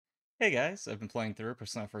Hey guys, I've been playing through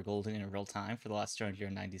Persona 4 Golden in real time for the last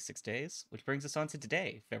 296 days, which brings us on to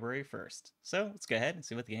today, February 1st. So let's go ahead and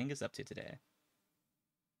see what the gang is up to today.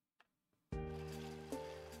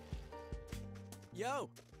 Yo!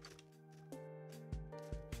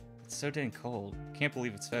 It's so dang cold. Can't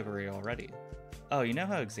believe it's February already. Oh, you know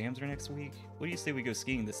how exams are next week? What do you say we go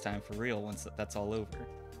skiing this time for real once that's all over?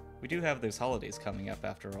 We do have those holidays coming up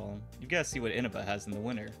after all. You've got to see what Inaba has in the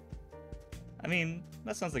winter. I mean,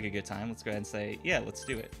 that sounds like a good time. Let's go ahead and say, yeah, let's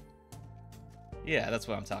do it. Yeah, that's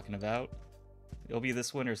what I'm talking about. It'll be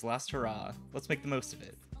this winter's last hurrah. Let's make the most of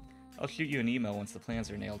it. I'll shoot you an email once the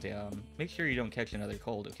plans are nailed down. Make sure you don't catch another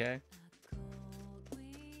cold, okay?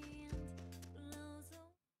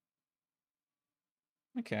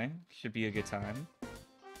 Okay, should be a good time.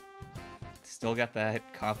 Still got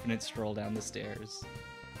that confident stroll down the stairs.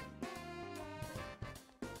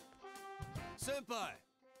 Senpai!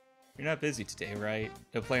 You're not busy today, right?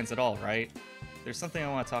 No plans at all, right? There's something I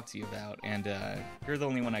want to talk to you about, and you're the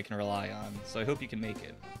only one I can rely on, so I hope you can make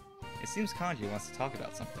it. It seems Kanji wants to talk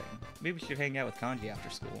about something. Maybe we should hang out with Kanji after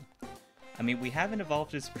school. I mean, we haven't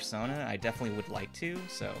evolved his persona. I definitely would like to,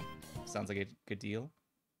 so sounds like a good deal.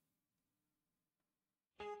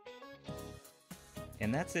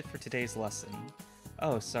 And that's it for today's lesson.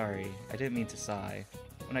 Oh, sorry, I didn't mean to sigh.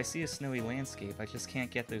 When I see a snowy landscape, I just can't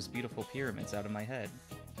get those beautiful pyramids out of my head.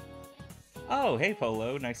 Oh, hey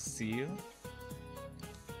Polo, nice to see you.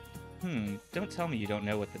 Don't tell me you don't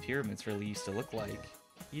know what the pyramids really used to look like.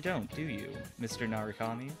 You don't, do you, Mr.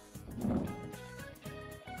 Narukami?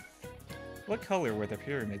 What color were the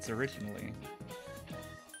pyramids originally?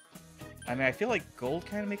 I mean, I feel like gold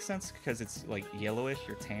kind of makes sense because it's like yellowish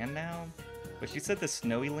or tan now, but she said the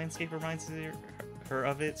snowy landscape reminds her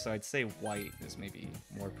of it, so I'd say white is maybe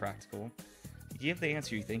more practical. You have the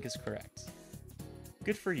answer you think is correct.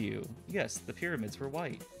 Good for you. Yes, the pyramids were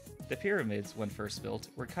white. The pyramids, when first built,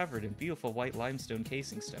 were covered in beautiful white limestone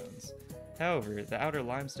casing stones. However, the outer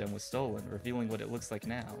limestone was stolen, revealing what it looks like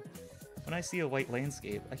now. When I see a white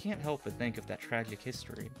landscape, I can't help but think of that tragic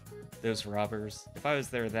history. Those robbers, if I was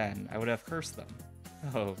there then, I would have cursed them.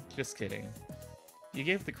 Oh, just kidding. You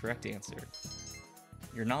gave the correct answer.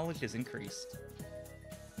 Your knowledge has increased.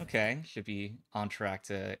 Okay, should be on track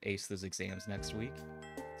to ace those exams next week.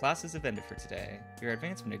 Classes have ended for today. Your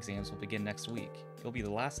advancement exams will begin next week. It'll be the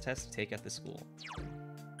last test to take at the school.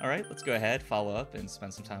 Alright, let's go ahead, follow up, and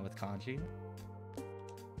spend some time with Kanji.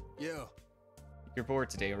 Yo. You're bored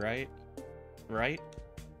today, right? Right?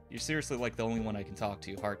 You're seriously like the only one I can talk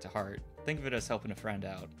to, heart to heart. Think of it as helping a friend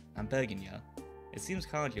out. I'm begging ya. It seems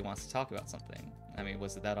Kanji wants to talk about something. I mean,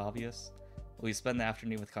 was it that obvious? Will you spend the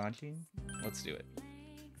afternoon with Kanji? Let's do it.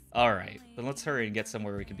 Alright, then let's hurry and get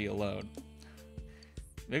somewhere we can be alone.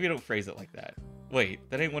 Maybe don't phrase it like that. Wait,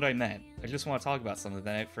 that ain't what I meant. I just want to talk about something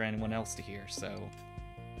that ain't for anyone else to hear, so...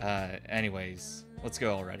 anyways, let's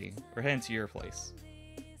go already. We're heading to your place.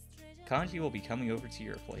 Kanji will be coming over to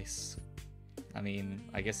your place. I mean,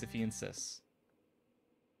 I guess if he insists.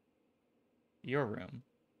 Your room.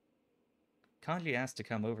 Kanji asked to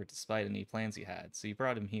come over despite any plans he had, so you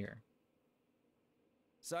brought him here.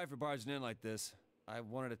 Sorry for barging in like this. I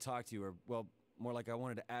wanted to talk to you, or, well, more like I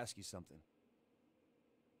wanted to ask you something.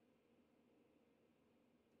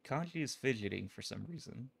 Kanji is fidgeting for some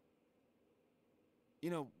reason. You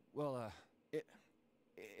know, well,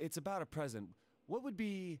 it's about a present. What would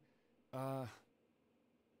be, Oh,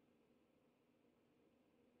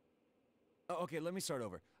 okay, let me start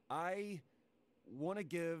over. I want to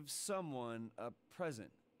give someone a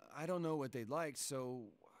present. I don't know what they'd like, so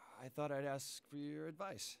I thought I'd ask for your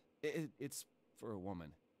advice. It's for a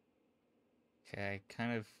woman. Okay, I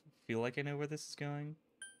kind of feel like I know where this is going.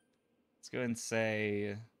 Let's go ahead and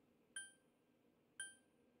say...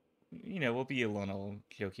 You know, we'll be a little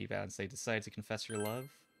jokey about it and say, decide to confess your love.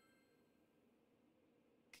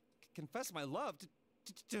 Confess my love?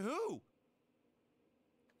 To who?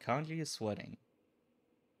 Kanji is sweating.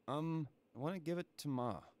 I want to give it to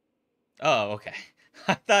Ma. Oh, okay.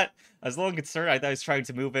 I thought, I was a little concerned. I thought he was trying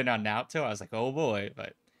to move in on Naoto. I was like, oh boy,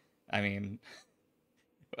 but, I mean,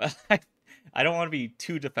 I don't want to be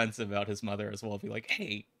too defensive about his mother as well. Be like,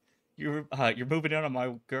 hey, you're moving in on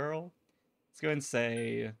my girl? Let's go ahead and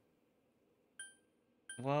say,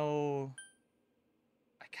 well,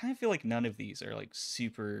 I kind of feel like none of these are, like,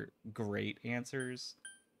 super great answers.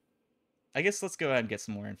 I guess let's go ahead and get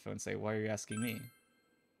some more info and say, why are you asking me?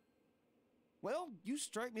 Well, you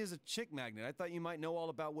strike me as a chick magnet. I thought you might know all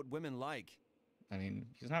about what women like. I mean,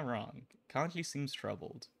 he's not wrong. Kanji seems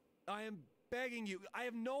troubled. I am begging you. I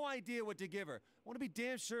have no idea what to give her. I want to be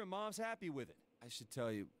damn sure Mom's happy with it. I should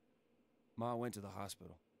tell you, Ma went to the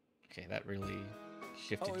hospital. Okay, that really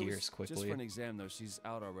shifted it gears was quickly. just for an exam, though. She's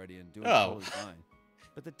out already and doing Oh. totally fine.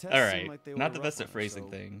 But the tests Alright, seem like they were not the rough best on at her, phrasing so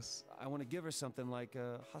things. I want to give her something like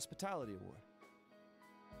a hospitality award.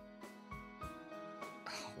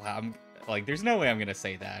 Wow, like, there's no way I'm gonna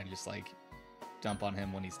say that and just, like, dump on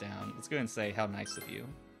him when he's down. Let's go ahead and say, how nice of you.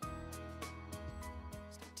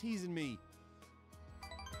 Stop teasing me.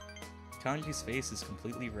 Kanji's face is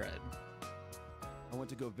completely red. I went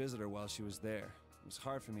to go visit her while she was there. It was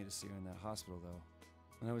hard for me to see her in that hospital, though.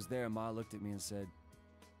 When I was there, Ma looked at me and said,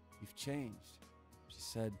 "You've changed." She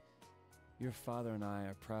said, "Your father and I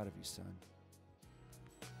are proud of you, son."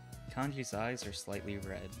 Kanji's eyes are slightly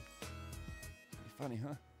red. Pretty funny,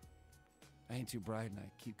 huh? I ain't too bright and I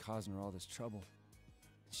keep causing her all this trouble.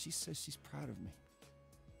 She says she's proud of me.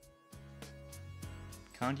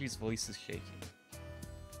 Kanji's voice is shaking.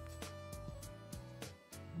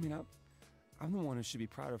 I mean, I'm the one who should be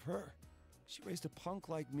proud of her. She raised a punk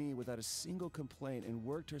like me without a single complaint and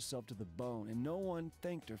worked herself to the bone, and no one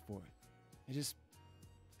thanked her for it.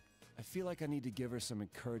 I feel like I need to give her some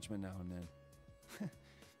encouragement now and then.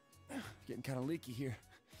 Getting kind of leaky here.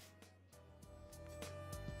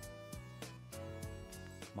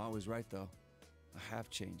 Ma was right, though. I have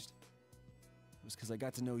changed. It was because I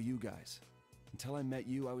got to know you guys. Until I met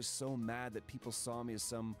you, I was so mad that people saw me as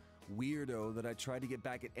some weirdo that I tried to get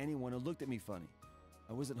back at anyone who looked at me funny.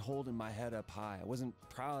 I wasn't holding my head up high. I wasn't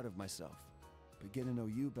proud of myself. But getting to know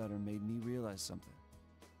you better made me realize something.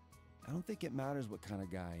 I don't think it matters what kind of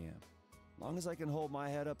guy I am. As long as I can hold my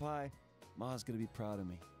head up high, Ma's gonna be proud of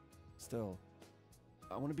me. Still,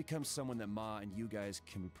 I want to become someone that Ma and you guys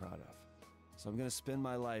can be proud of. So I'm gonna spend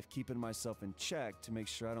my life keeping myself in check to make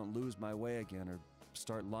sure I don't lose my way again or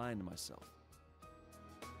start lying to myself.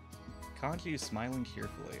 Kanji is smiling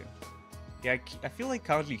cheerfully. Yeah, I feel like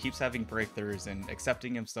Kanji keeps having breakthroughs and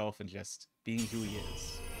accepting himself and just being who he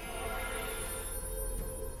is.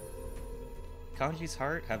 Kanji's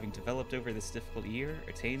heart, having developed over this difficult year,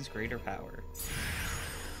 attains greater power.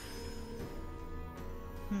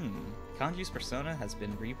 Kanji's persona has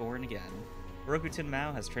been reborn again. Rokuten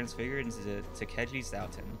Mao has transfigured into Takeji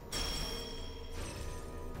Zauten.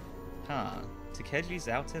 Takeji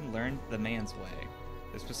Zauten learned the man's way.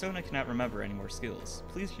 This persona cannot remember any more skills.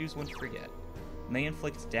 Please choose one to forget. May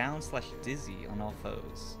inflict down/dizzy on all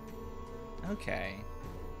foes. Okay.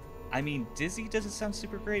 I mean, dizzy doesn't sound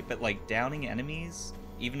super great, but like downing enemies,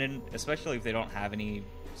 especially if they don't have any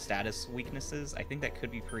status weaknesses, I think that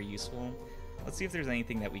could be pretty useful. Let's see if there's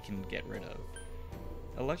anything that we can get rid of.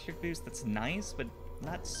 Electric boost, that's nice, but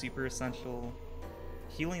not super essential.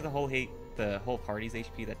 Healing the whole party's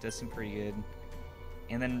HP, that does seem pretty good.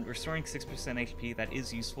 And then restoring 6% HP, that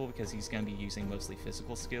is useful because he's going to be using mostly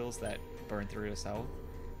physical skills that burn through his health.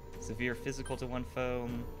 Severe physical to one foe,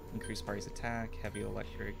 increase party's attack, heavy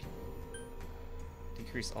electric,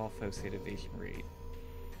 decrease all foes' hit evasion rate.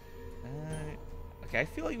 Okay, I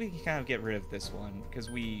feel like we can kind of get rid of this one because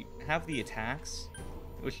we have the attacks,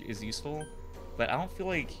 which is useful, but I don't feel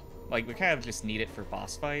like we kind of just need it for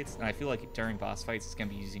boss fights, and I feel like during boss fights it's going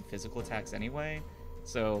to be using physical attacks anyway.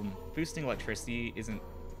 So boosting electricity isn't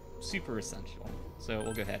super essential. So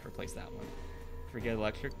we'll go ahead and replace that one. Forget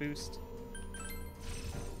electric boost.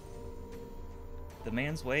 The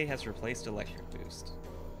man's way has replaced electric boost.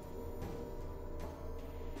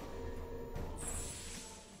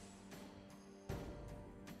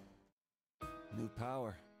 New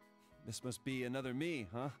power. This must be another me,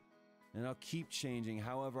 huh? And I'll keep changing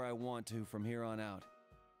however I want to from here on out.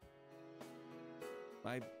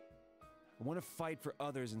 I want to fight for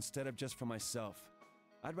others instead of just for myself.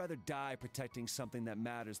 I'd rather die protecting something that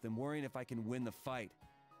matters than worrying if I can win the fight.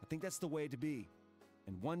 I think that's the way to be.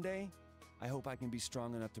 And one day, I hope I can be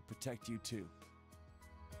strong enough to protect you too.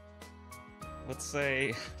 Let's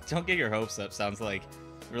say, don't get your hopes up, sounds like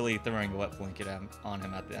really throwing a wet blanket on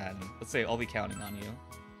him at the end. Let's say, I'll be counting on you.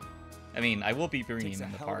 I mean, I will be bringing him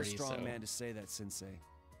in the party, so... Takes a hell of a strong man to say that, Sensei.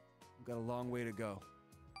 We've got a long way to go.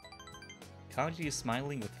 Kanji is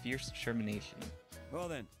smiling with fierce determination. Well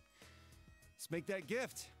then, let's make that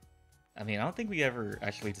gift. I mean, I don't think we ever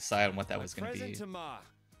actually decided on what that was going to be. Present to Ma.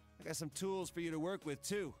 I got some tools for you to work with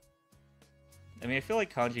too. I mean, I feel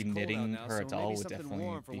like Kanji knitting now, her a so doll maybe would something definitely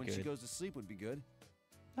warm for be when good. she goes to sleep would be good.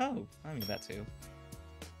 Oh, I mean that too.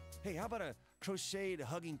 Hey, how about a crocheted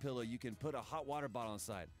hugging pillow you can put a hot water bottle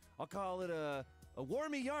inside? I'll call it a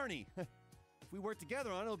warmy yarny. If we work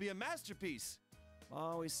together on it, it'll be a masterpiece.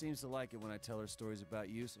 Ma always seems to like it when I tell her stories about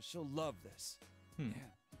you, so she'll love this. Yeah,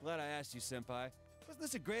 I'm glad I asked you, Senpai. Wasn't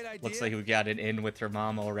this a great idea? Looks like we got it in with her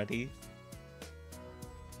mom already.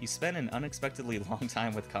 You spent an unexpectedly long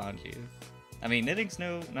time with Kanji. I mean, knitting's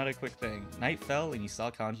not a quick thing. Night fell and you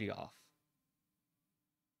saw Kanji off.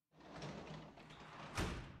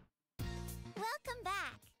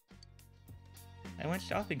 I went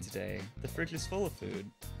shopping today. The fridge is full of food.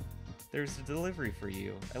 There's a delivery for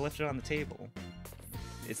you. I left it on the table.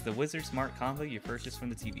 It's the Wizard Smart combo you purchased from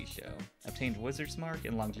the TV show. Obtained Wizard Smart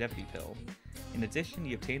and Longevity Pill. In addition,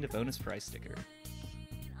 you obtained a bonus prize sticker.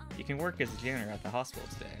 You can work as a janitor at the hospital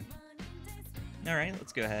today. Alright,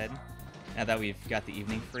 let's go ahead. Now that we've got the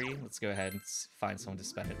evening free, let's go ahead and find someone to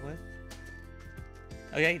spend it with.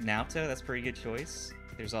 Okay, Naoto, that's a pretty good choice.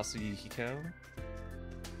 There's also Yukiko.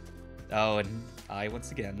 Oh, and I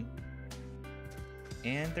once again.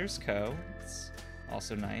 And there's Ko. It's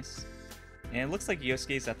also nice. And it looks like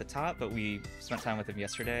Yosuke's at the top, but we spent time with him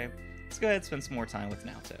yesterday. Let's go ahead and spend some more time with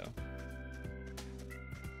Naoto.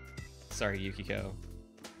 Sorry, Yukiko.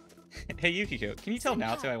 Hey, Yukiko, can you tell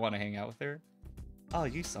Naoto I want to hang out with her? Oh,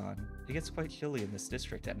 Yusan, it gets quite chilly in this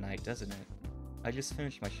district at night, doesn't it? I just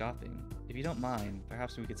finished my shopping. If you don't mind,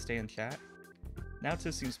 perhaps we could stay and chat?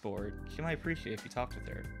 Naoto seems bored. She might appreciate if you talked with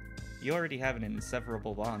her. You already have an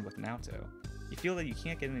inseparable bond with Naoto. You feel that you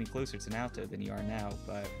can't get any closer to Naoto than you are now,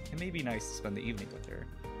 but it may be nice to spend the evening with her.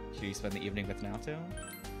 Should you spend the evening with Naoto?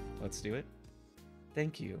 Let's do it.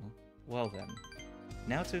 Thank you. Well then.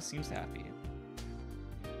 Naoto seems happy.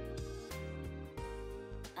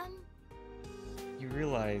 You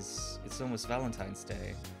realize it's almost Valentine's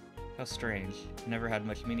Day. How strange. It never had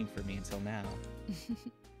much meaning for me until now.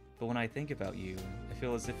 But when I think about you, I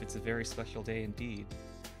feel as if it's a very special day indeed.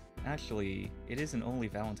 Actually, it isn't only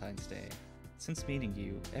Valentine's Day. Since meeting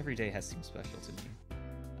you, every day has seemed special to me.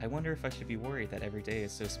 I wonder if I should be worried that every day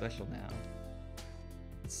is so special now.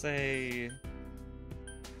 Let's say,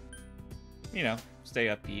 you know, stay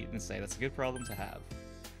upbeat and say that's a good problem to have.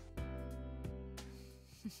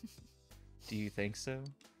 Do you think so?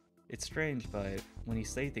 It's strange, but when you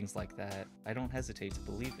say things like that, I don't hesitate to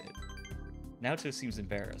believe it. Naoto seems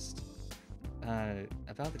embarrassed.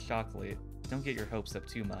 About the chocolate, don't get your hopes up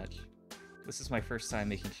too much. This is my first time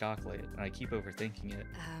making chocolate, and I keep overthinking it.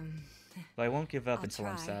 But I won't give up until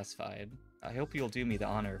I'm satisfied. I hope you'll do me the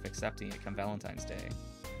honor of accepting it come Valentine's Day.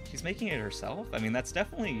 She's making it herself? I mean, that's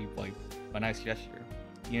definitely, like, a nice gesture.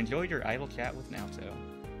 You enjoyed your idle chat with Naoto.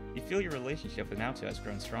 You feel your relationship with Naoto has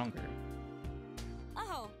grown stronger.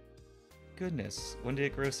 Oh! Goodness, when did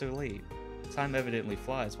it grow so late? Time evidently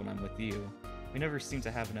flies when I'm with you. We never seem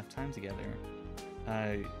to have enough time together.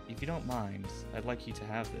 If you don't mind, I'd like you to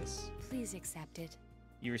have this. Please accept it.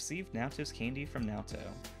 You received Naoto's candy from Naoto.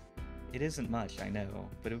 It isn't much, I know,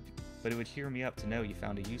 but it would cheer me up to know you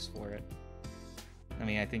found a use for it. I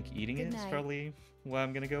mean, I think eating it is probably what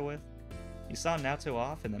I'm gonna go with. You saw Naoto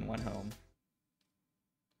off and then went home.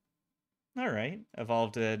 Alright,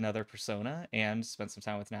 evolved another persona and spent some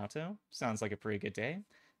time with Naoto. Sounds like a pretty good day.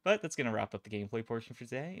 But that's gonna wrap up the gameplay portion for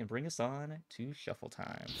today and bring us on to shuffle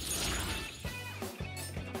time.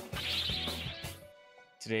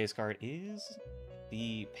 Today's card is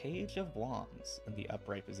the Page of Wands in the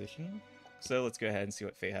upright position. So let's go ahead and see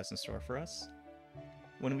what fate has in store for us.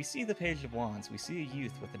 When we see the Page of Wands, we see a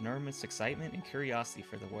youth with enormous excitement and curiosity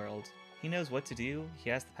for the world. He knows what to do,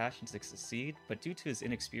 he has the passion to succeed, but due to his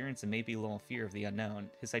inexperience and maybe a little fear of the unknown,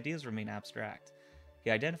 his ideas remain abstract.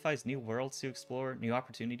 He identifies new worlds to explore, new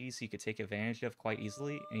opportunities he could take advantage of quite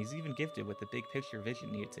easily, and he's even gifted with the big picture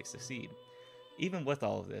vision needed to succeed. Even with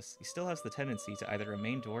all of this, he still has the tendency to either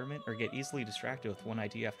remain dormant or get easily distracted with one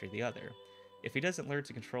idea after the other. If he doesn't learn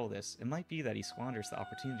to control this, it might be that he squanders the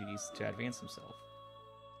opportunities to advance himself.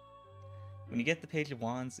 When you get the Page of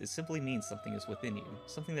Wands, it simply means something is within you,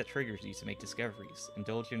 something that triggers you to make discoveries,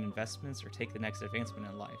 indulge in investments, or take the next advancement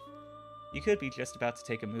in life. You could be just about to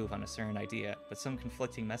take a move on a certain idea, but some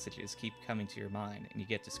conflicting messages keep coming to your mind, and you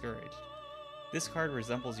get discouraged. This card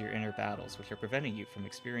resembles your inner battles, which are preventing you from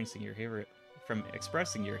expressing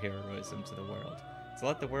your heroism to the world, to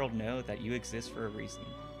let the world know that you exist for a reason.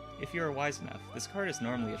 If you are wise enough, this card is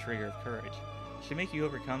normally a trigger of courage. It should make you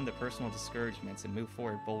overcome the personal discouragements and move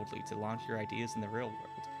forward boldly to launch your ideas in the real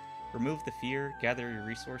world. Remove the fear, gather your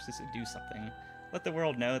resources, and do something. Let the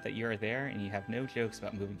world know that you are there and you have no jokes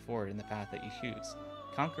about moving forward in the path that you choose.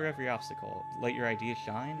 Conquer every obstacle, let your ideas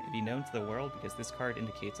shine, and be known to the world because this card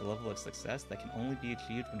indicates a level of success that can only be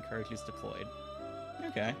achieved when courage is deployed.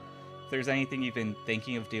 Okay. If there's anything you've been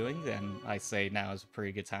thinking of doing, then I say now is a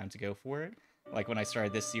pretty good time to go for it. Like when I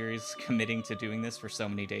started this series, committing to doing this for so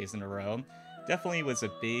many days in a row, definitely was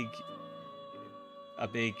a big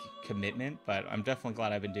commitment, but I'm definitely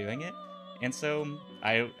glad I've been doing it. And so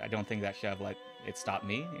I don't think that should have let it stop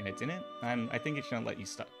me, and it didn't. And I think it shouldn't let you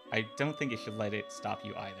stop. I don't think it should let it stop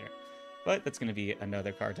you either. But that's going to be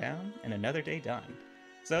another card down and another day done.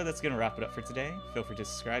 So that's going to wrap it up for today. Feel free to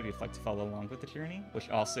subscribe if you'd like to follow along with the journey, which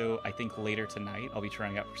also I think later tonight I'll be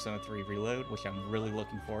trying out Persona 3 Reload, which I'm really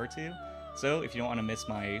looking forward to. So if you don't want to miss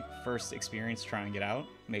my first experience trying it out,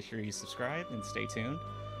 make sure you subscribe and stay tuned.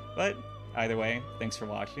 But either way, thanks for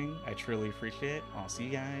watching. I truly appreciate it. I'll see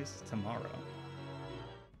you guys tomorrow.